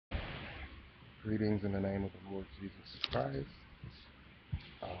Greetings in the name of the Lord Jesus Christ.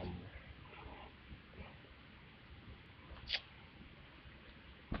 Um,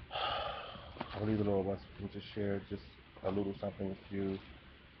 I believe the Lord wants me to share just a little something with you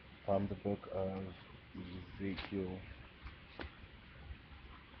from the book of Ezekiel,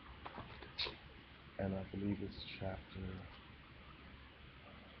 and I believe it's chapter,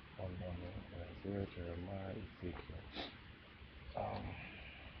 one moment, Isaiah, Jeremiah, Ezekiel. Um,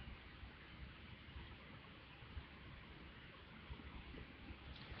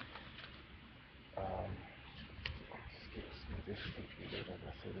 um, Excuse me, this computer, like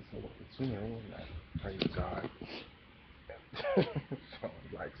I said, it's a little bit too new, and I praise God. So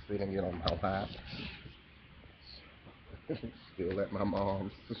I'm like sitting it on my lap, still at my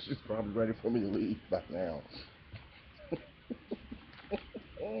mom's. She's probably ready for me to leave by now.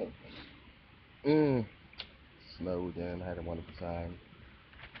 Mm. Snow again. I had a wonderful time.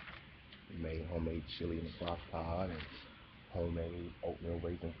 We made homemade chili in the crock pot and homemade oatmeal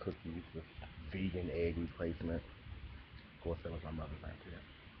raisin cookies with vegan egg replacement. Of course, that was my mother's idea.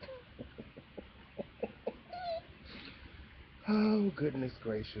 Oh, goodness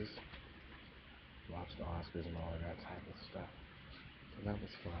gracious. Watched the Oscars and all of that type of stuff. So that was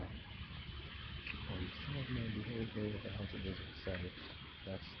fun. And some of my behavior down to this say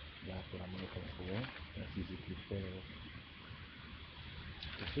that's what I'm looking for. That's Ezekiel 12.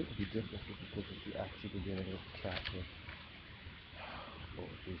 It would be different if you look at the actual beginning of the chapter.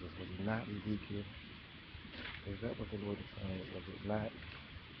 Lord Jesus, was it not Ezekiel? Is that what the Lord is saying? Was it not?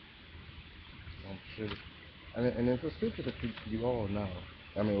 I'm sure. And it's a scripture that you all know.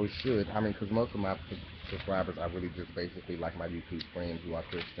 I mean, we should. I mean, because most of my subscribers are really just basically like my YouTube friends who are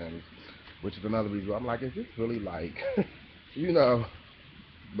Christians, which is another reason I'm like, is this really like, you know?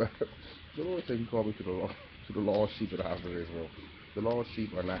 But the Lord said He called me to the lost sheep of the house of Israel. The lost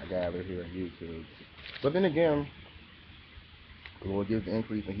sheep are not gathered here on YouTube. But then again, the Lord gives the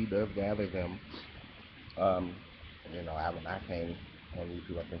increase, and He does gather them. Um, when I came on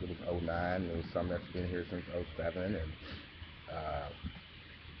YouTube, I think it was '09. There was some that's been here since '07, and uh,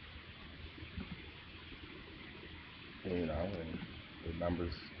 and the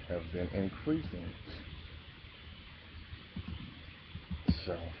numbers have been increasing.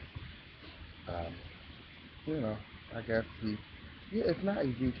 So, um, you know, I guess yeah, it's not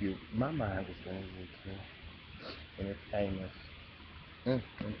Ezekiel. My mind is in Ezekiel, and it's Amos. Mm.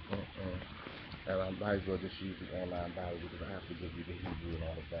 And I might as well just use the online Bible because I have to give you the Hebrew and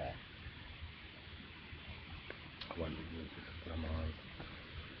all of that. I wanted to use this Lamont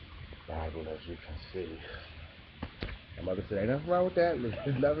Bible, as you can see. My mother said, ain't nothing wrong with that.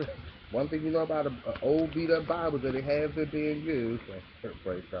 Never, one thing you know about an old beat up Bible is that it has been being used. So,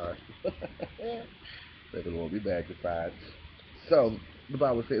 praise God. May the Lord be magnified. So, the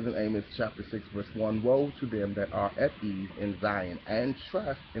Bible says in Amos chapter 6, verse 1, woe to them that are at ease in Zion and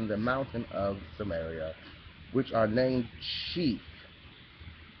trust in the mountain of Samaria, which are named chief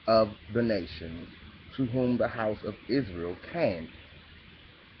of the nations, to whom the house of Israel came.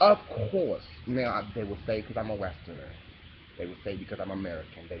 Of course, now they will say, because I'm a Westerner, they would say because I'm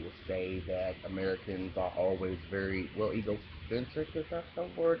American. They would say that Americans are always very, well, egocentric, is that the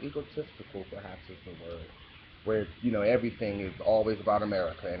word? Egotistical, perhaps, is the word. Where, everything is always about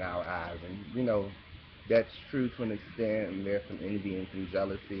America in our eyes. And, that's true to an extent, and there's some envy and some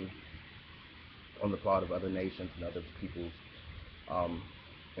jealousy on the part of other nations and other peoples um,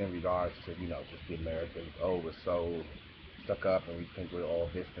 in regards to, just the Americans. Oh, we're so stuck up and we think we're all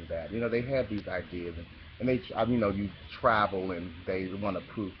this and that. They have these ideas, and they, you travel and they want to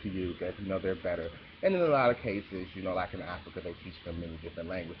prove to you that, they're better. And in a lot of cases, like in Africa, they teach them many different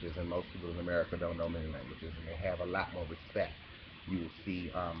languages, and most people in America don't know many languages, and they have a lot more respect. You will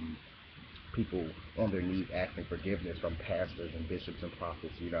see people on their knees asking forgiveness from pastors and bishops and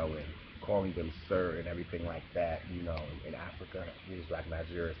prophets, and calling them sir and everything like that, in Africa, things like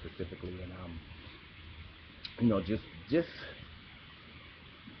Nigeria specifically, and just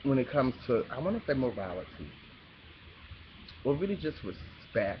when it comes to, I want to say morality, or really just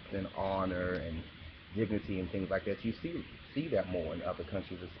respect and honor and dignity and things like that. You see that more in other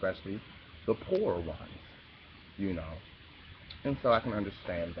countries, especially the poorer ones, you know. And so I can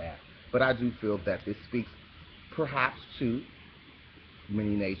understand that. But I do feel that this speaks perhaps to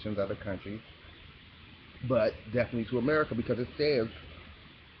many nations, other countries, but definitely to America because it says,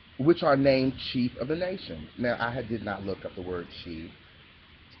 which are named chief of the nation. Now, did not look up the word chief.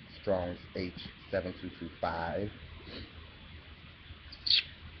 Strong's H7225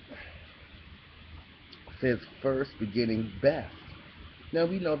 says first, beginning, best. Now,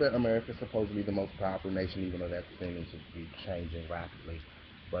 we know that America is supposedly the most powerful nation, even though that's seeming to be changing rapidly.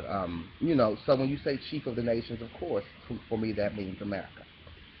 But you know, so when you say chief of the nations, of course, for me that means America.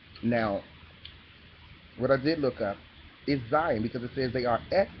 Now, what I did look up is Zion because it says they are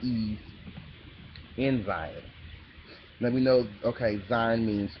at ease in Zion. Now we know, okay, Zion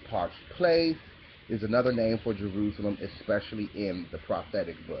means parched place, is another name for Jerusalem, especially in the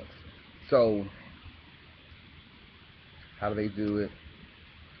prophetic books. So, how do they do it?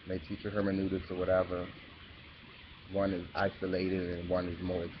 They teach a hermeneutics or whatever. One is isolated and one is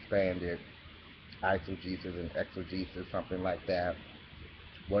more expanded. Eisegesis and exegesis, something like that.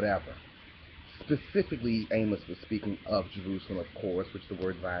 Whatever. Specifically, Amos was speaking of Jerusalem, of course, which the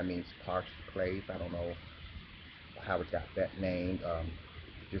word Zion means parched place. I don't know how it got that name.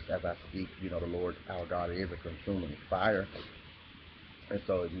 Just as I speak, you know, the Lord our God is a consuming fire. And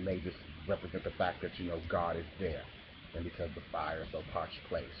so it may just represent the fact that, you know, God is there. And because the fire is so parched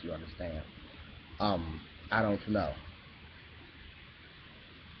place, you understand? I don't know.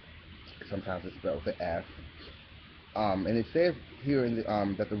 Sometimes it's spelled with the S. And it says here in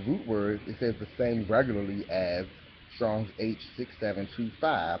the, that the root word, it says the same regularly as Strong's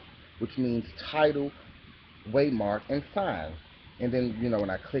H6725, which means title, waymark, and sign. And then, you know,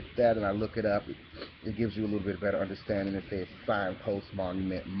 when I click that and I look it up, it gives you a little bit better understanding. It says signpost,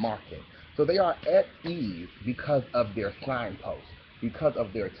 monument, market. So they are at ease because of their signposts, because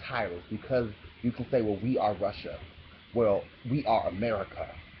of their titles, because you can say, well, we are Russia. Well, we are America.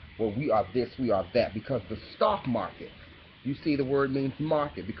 Well, we are this, we are that, because the stock market, you see the word means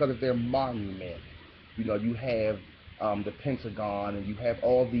market, because of their monument. You know, you have the Pentagon, and you have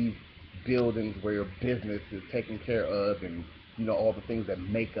all these buildings where business is taken care of, and you know, all the things that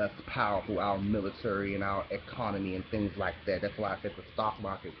make us powerful, our military and our economy and things like that. That's why I said the stock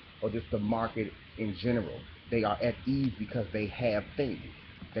market, or just the market in general. They are at ease because they have things.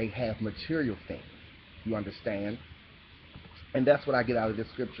 They have material things. You understand? And that's what I get out of this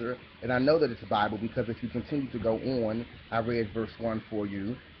scripture. And I know that it's Bible because if you continue to go on, I read verse 1 for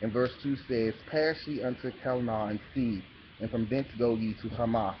you. And verse 2 says, pass ye unto Kelnar and see, and from thence go ye to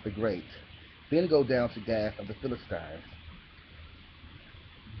Hamath the great. Then go down to Gath of the Philistines.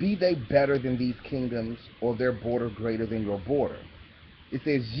 Be they better than these kingdoms, or their border greater than your border? It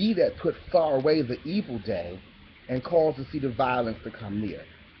says, ye that put far away the evil day, and cause the seat of violence to come near.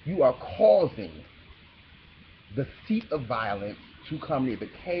 You are causing the seat of violence to come near, the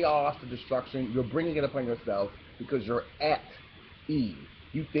chaos, the destruction. You're bringing it upon yourself because you're at ease.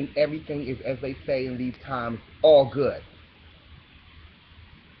 You think everything is, as they say in these times, all good.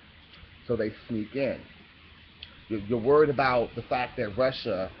 So they sneak in. You're worried about the fact that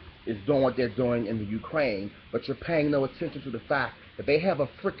Russia is doing what they're doing in the Ukraine, but you're paying no attention to the fact that they have a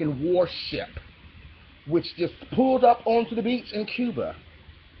freaking warship which just pulled up onto the beach in Cuba.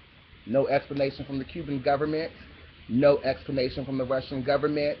 No explanation from the Cuban government. No explanation from the Russian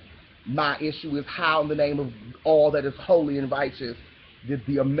government. My issue is how, in the name of all that is holy and righteous, did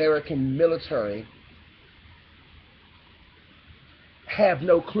the American military have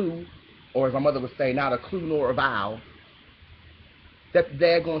no clue, or as my mother would say, not a clue nor a vow, that the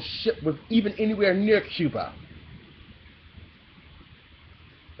daggone ship was even anywhere near Cuba?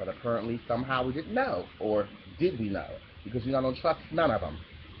 But apparently, somehow we didn't know. Or did we know? Because, you know, I don't trust none of them.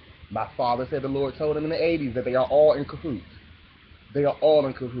 My father said the Lord told him in the 80s that they are all in cahoots. They are all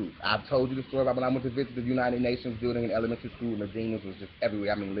in cahoots. I've told you the story about when I went to visit the United Nations building in elementary school, and the demons was just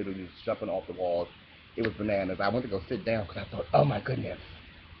everywhere. I mean, literally just jumping off the walls. It was bananas. I went to go sit down because I thought, oh my goodness,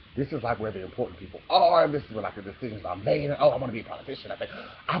 this is like where the important people are. This is where like the decisions are made. And, oh, I want to be a politician. I think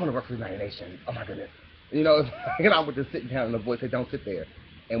I want to work for the United Nations. Oh my goodness. You know, and I would just sit down, and the voice said, don't sit there.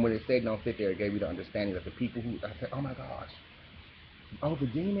 And when it said don't sit there, it gave me the understanding that the people who, I said, oh my gosh. Oh, the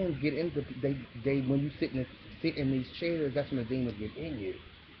demons get into they when you sit in these chairs, that's when the demons get in you.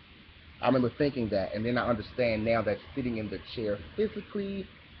 I remember thinking that, and then I understand now that sitting in the chair physically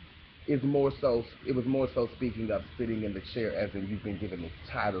is more so. It was more so speaking of sitting in the chair, as in you've been given this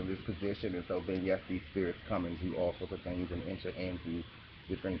title, this position, and so then yes, these spirits come and do all sorts of things and enter into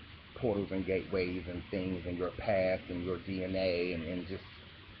different portals and gateways and things in your past and your DNA and just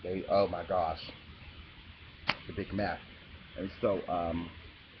they. Oh my gosh, it's a big mess. And so,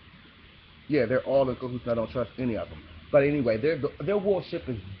 yeah, they're all in cahoots, and I don't trust any of them. But anyway, their warship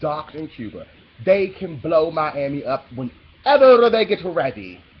is docked in Cuba. They can blow Miami up whenever they get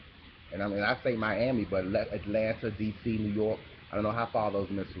ready. And I mean, I say Miami, but Atlanta, D.C., New York, I don't know how far those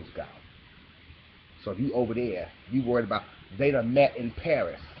missiles go. So if you over there, you worried about, they done met in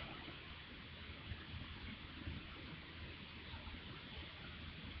Paris.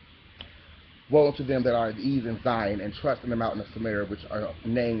 Woe unto them that are at ease in Zion, and trust in the mountain of Samaria, which are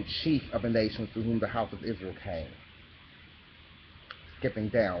named chief of the nations to whom the house of Israel came. skipping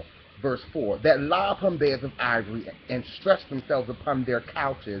down. Verse 4, that lie upon beds of ivory and stretch themselves upon their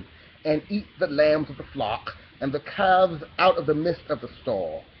couches and eat the lambs of the flock and the calves out of the midst of the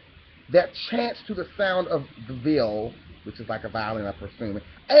stall, that chant to the sound of the viol, which is like a violin, I presume,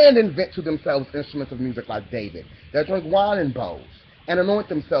 and invent to themselves instruments of music like David, that drink wine in bowls, and anoint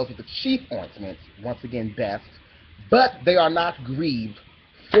themselves with the chief ointments, once again best, but they are not grieved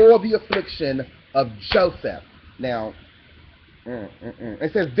for the affliction of Joseph. Now,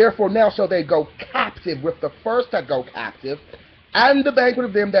 it says, therefore now shall they go captive with the first that go captive, and the banquet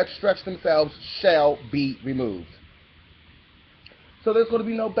of them that stretch themselves shall be removed. So there's going to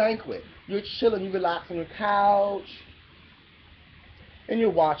be no banquet. You're chilling, you relax on your couch, and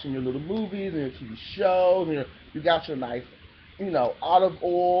you're watching your little movies and your TV shows, and you got your nice, olive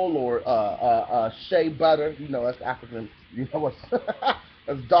oil or shea butter. Us Africans, us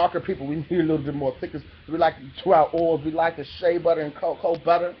as darker people, we need a little bit more thickness. We like to our oils. We like the shea butter and cocoa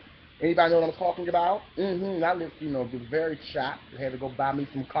butter. Anybody know what I'm talking about? I lived, was very chapped. I had to go buy me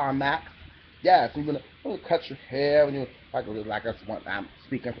some Carmax. Yes, you're gonna cut your hair, and like us. I'm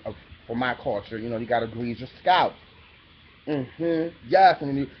speaking for my culture. You gotta grease your scalp. Yes,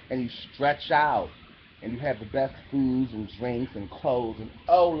 and you stretch out, and you have the best foods and drinks and clothes,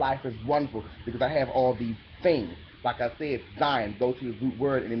 and life is wonderful because I have all these things. Like I said, Zion, go to the root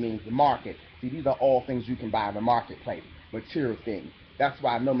word, and it means the market. See, these are all things you can buy in the marketplace, material things. That's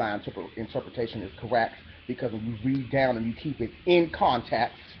why I know my interpretation is correct, because when you read down and you keep it in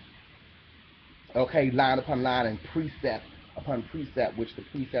context, okay, line upon line and precept upon precept, which the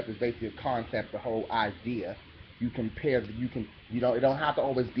precept is basically a concept, the whole idea. You compare, it don't have to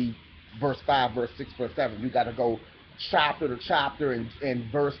always be verse 5, verse 6, verse 7. You got to go chapter to chapter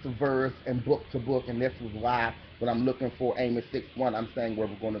and verse to verse and book to book, and this is why when I'm looking for Amos 6:1, I'm saying where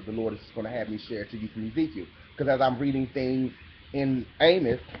the Lord is going to have me share to you from Ezekiel. Because as I'm reading things in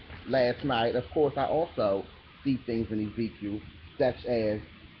Amos last night, of course I also see things in Ezekiel, such as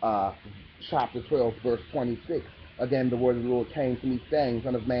chapter 12, verse 26. Again, the word of the Lord came to me, saying,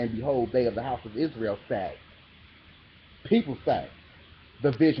 Son of man, behold, they of the house of Israel say, people say,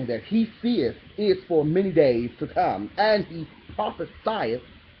 the vision that he seeth is for many days to come, and he prophesieth,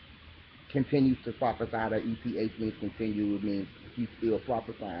 continues to prophesy. That EPH means continue, it means he's still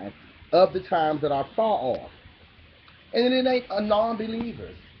prophesying, of the times that are far off. And it ain't a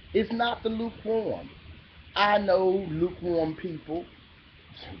non-believer. It's not the lukewarm. I know lukewarm people.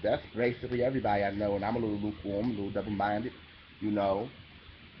 That's basically everybody I know, and I'm a little lukewarm, a little double-minded,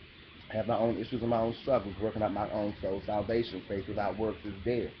 I have my own issues and my own struggles, working out my own soul salvation. Faith without works is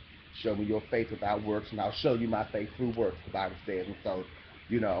dead. Show me your faith without works, and I'll show you my faith through works, the Bible says. And so,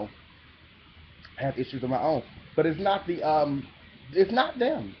 I have issues of my own. But it's not it's not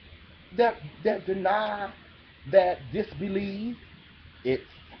them that deny, that disbelieve. It's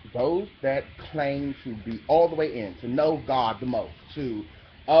those that claim to be all the way in, to know God the most, to,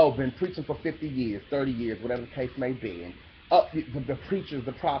 been preaching for 50 years, 30 years, whatever the case may be, and the preachers,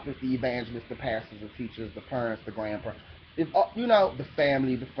 the prophets, the evangelists, the pastors, the teachers, the parents, the grandparents, it's, the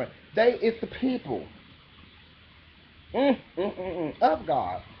family, the friends. It's the people of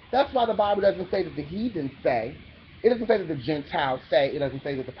God. That's why the Bible doesn't say that the heathens say. It doesn't say that the Gentiles say. It doesn't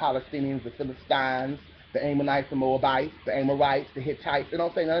say that the Palestinians, the Philistines, the Ammonites, the Moabites, the Amorites, the Hittites. It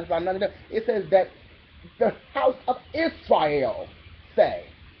don't say nothing about none of them. It says that the house of Israel say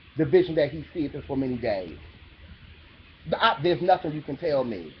the vision that he seeth is for many days. There's nothing you can tell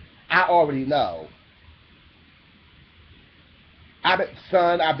me. I already know. I've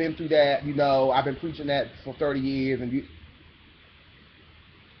been through that. I've been preaching that for 30 years, and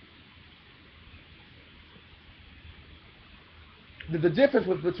the difference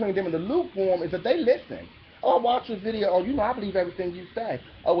between them and the lukewarm is that they listen. Oh, I watched your video. Oh, I believe everything you say.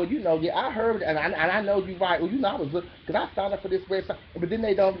 Oh, well, yeah, I heard it, and I know you're right. Well, I was looking, because I signed up for this website, but then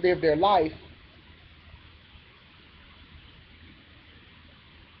they don't live their life.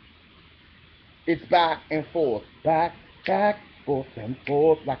 It's back and forth, forth, and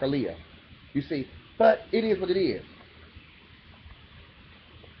forth, like Aaliyah. You see, but it is what it is.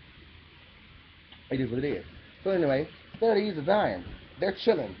 It is what it is. So anyway, 30 years of dying. They're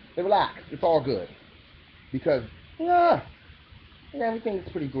chilling. They relax. It's all good. Because, everything's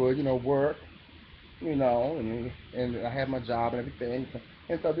pretty good. Work, and I have my job and everything.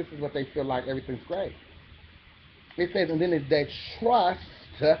 And so this is what they feel like. Everything's great. It says, and then they trust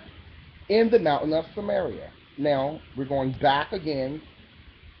in the mountain of Samaria. Now, we're going back again,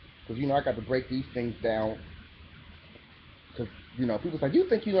 because, I got to break these things down. Because, people say, you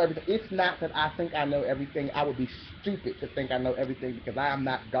think you know everything. It's not that I think I know everything. I would be stupid to think I know everything, because I am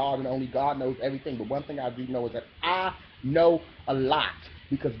not God, and only God knows everything. But one thing I do know is that I know a lot,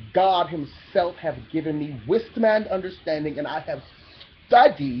 because God himself has given me wisdom and understanding, and I have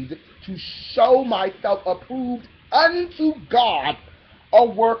studied to show myself approved unto God, a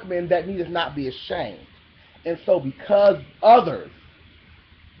workman that needeth not be ashamed. And so because others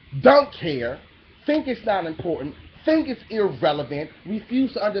don't care, think it's not important, think it's irrelevant,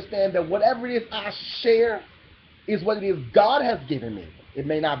 refuse to understand that whatever it is I share is what it is God has given me. It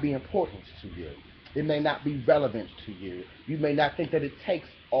may not be important to you. It may not be relevant to you. You may not think that it takes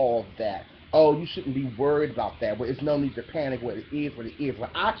all that. Oh, you shouldn't be worried about that. Well, it's no need to panic. What it is, what it is. Well,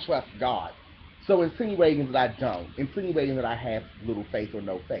 I trust God. So insinuating that I don't, insinuating that I have little faith or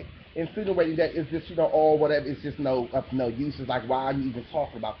no faith, insinuating that it's just, all whatever, it's just of no use. It's like, why are you even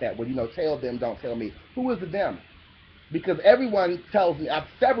talking about that? Well, tell them, don't tell me. Who is the them? Because everyone tells me,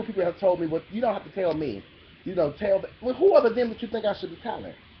 several people have told me, well, you don't have to tell me. Tell them. Well, who are the them that you think I should be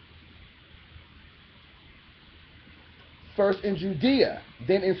telling? First in Judea,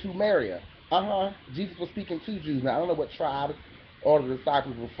 then in Samaria. Jesus was speaking to Jews. Now, I don't know what tribe all the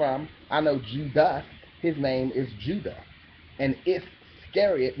disciples were from. I know Judas, his name is Judah. And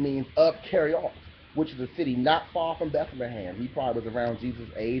Iscariot means of Kerioth, which is a city not far from Bethlehem. He probably was around Jesus'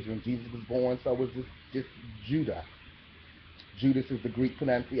 age when Jesus was born, so was this Judah. Judas is the Greek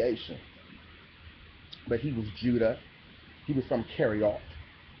pronunciation. But he was Judah. He was from Kerioth,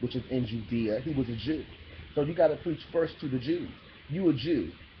 which is in Judea. He was a Jew. So you got to preach first to the Jews. You a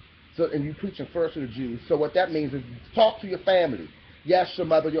Jew. So, and you preaching first to the Jews. So what that means is talk to your family. Yes, your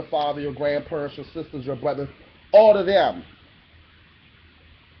mother, your father, your grandparents, your sisters, your brothers, all of them.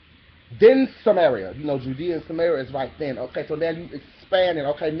 Then Samaria. Judea and Samaria is right then. Okay, so now you expanding.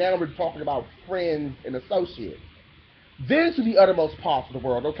 Okay, now we're talking about friends and associates. Then to the uttermost parts of the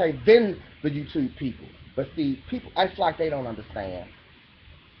world. Okay, then the YouTube people. But see, people, it's like they don't understand.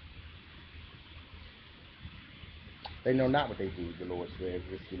 They know not what they do, the Lord says.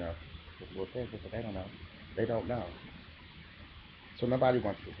 The Lord says it, but they don't know. They don't know. So nobody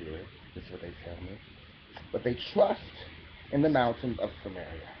wants to hear it. This is what they tell me. But they trust in the mountains of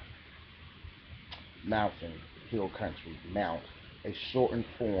Samaria. Mountain, hill country, mount, a shortened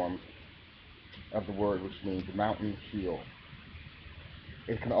form of the word which means mountain hill.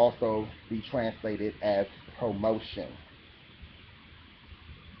 It can also be translated as promotion,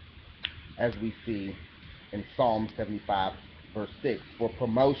 as we see in Psalm 75, verse 6. For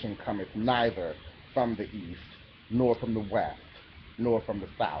promotion cometh neither from the east, nor from the west, nor from the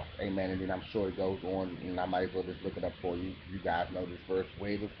south. Amen. And then I'm sure it goes on, and I might as well just look it up for you. You guys know this verse,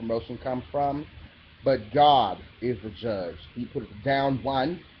 where does promotion come from? But God is the judge. He put it down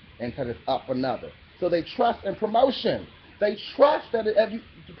one and set it up another. So they trust in promotion. They trust that every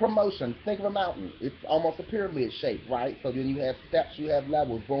promotion, think of a mountain. It's almost a pyramid shape, right? So then you have steps, you have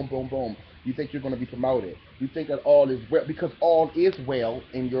levels, boom, boom, boom. You think you're going to be promoted. You think that all is well, because all is well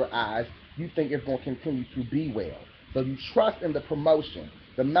in your eyes. You think it's going to continue to be well. So you trust in the promotion,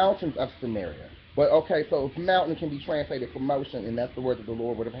 the mountains of Samaria. But okay, so if mountain can be translated promotion, and that's the word that the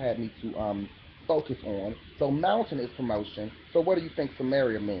Lord would have had me to focus on. So mountain is promotion. So what do you think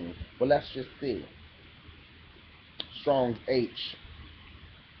Samaria means? Well, let's just see. Strong's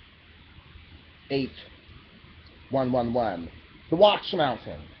H8111. The Watch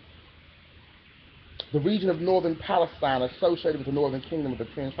Mountain. The region of northern Palestine associated with the northern kingdom of the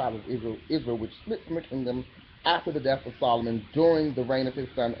 10 tribes of Israel, which split from the kingdom after the death of Solomon during the reign of his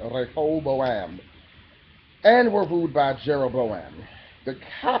son Rehoboam, and were ruled by Jeroboam. The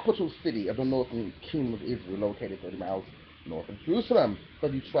capital city of the northern kingdom of Israel, located 30 miles north of Jerusalem. So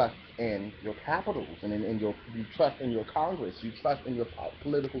you trust in your capitals, and you trust in your Congress, you trust in your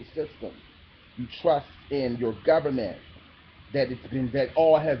political system, you trust in your government, that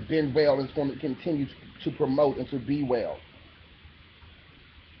all has been well and is going to continue to promote and to be well.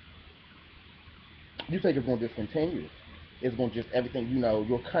 You think it's going to just continue? It's going to just everything,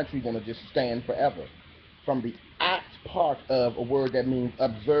 your country going to just stand forever. From the act part of a word that means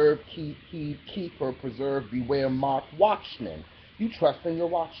observe, keep, heed, keeper, preserve, beware, mark, watchman. You trust in your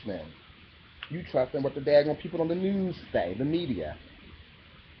watchmen. You trust in what the daggone people on the news say, the media.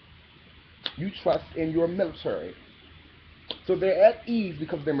 You trust in your military. So they're at ease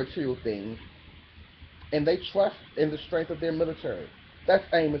because of their material things, and they trust in the strength of their military. That's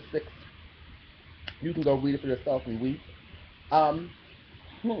Amos 6. You can go read it for yourself and weep. But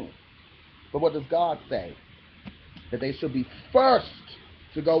what does God say? That they shall be first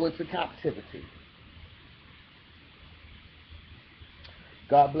to go into captivity.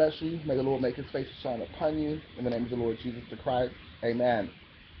 God bless you. May the Lord make his face to shine upon you. In the name of the Lord Jesus the Christ. Amen.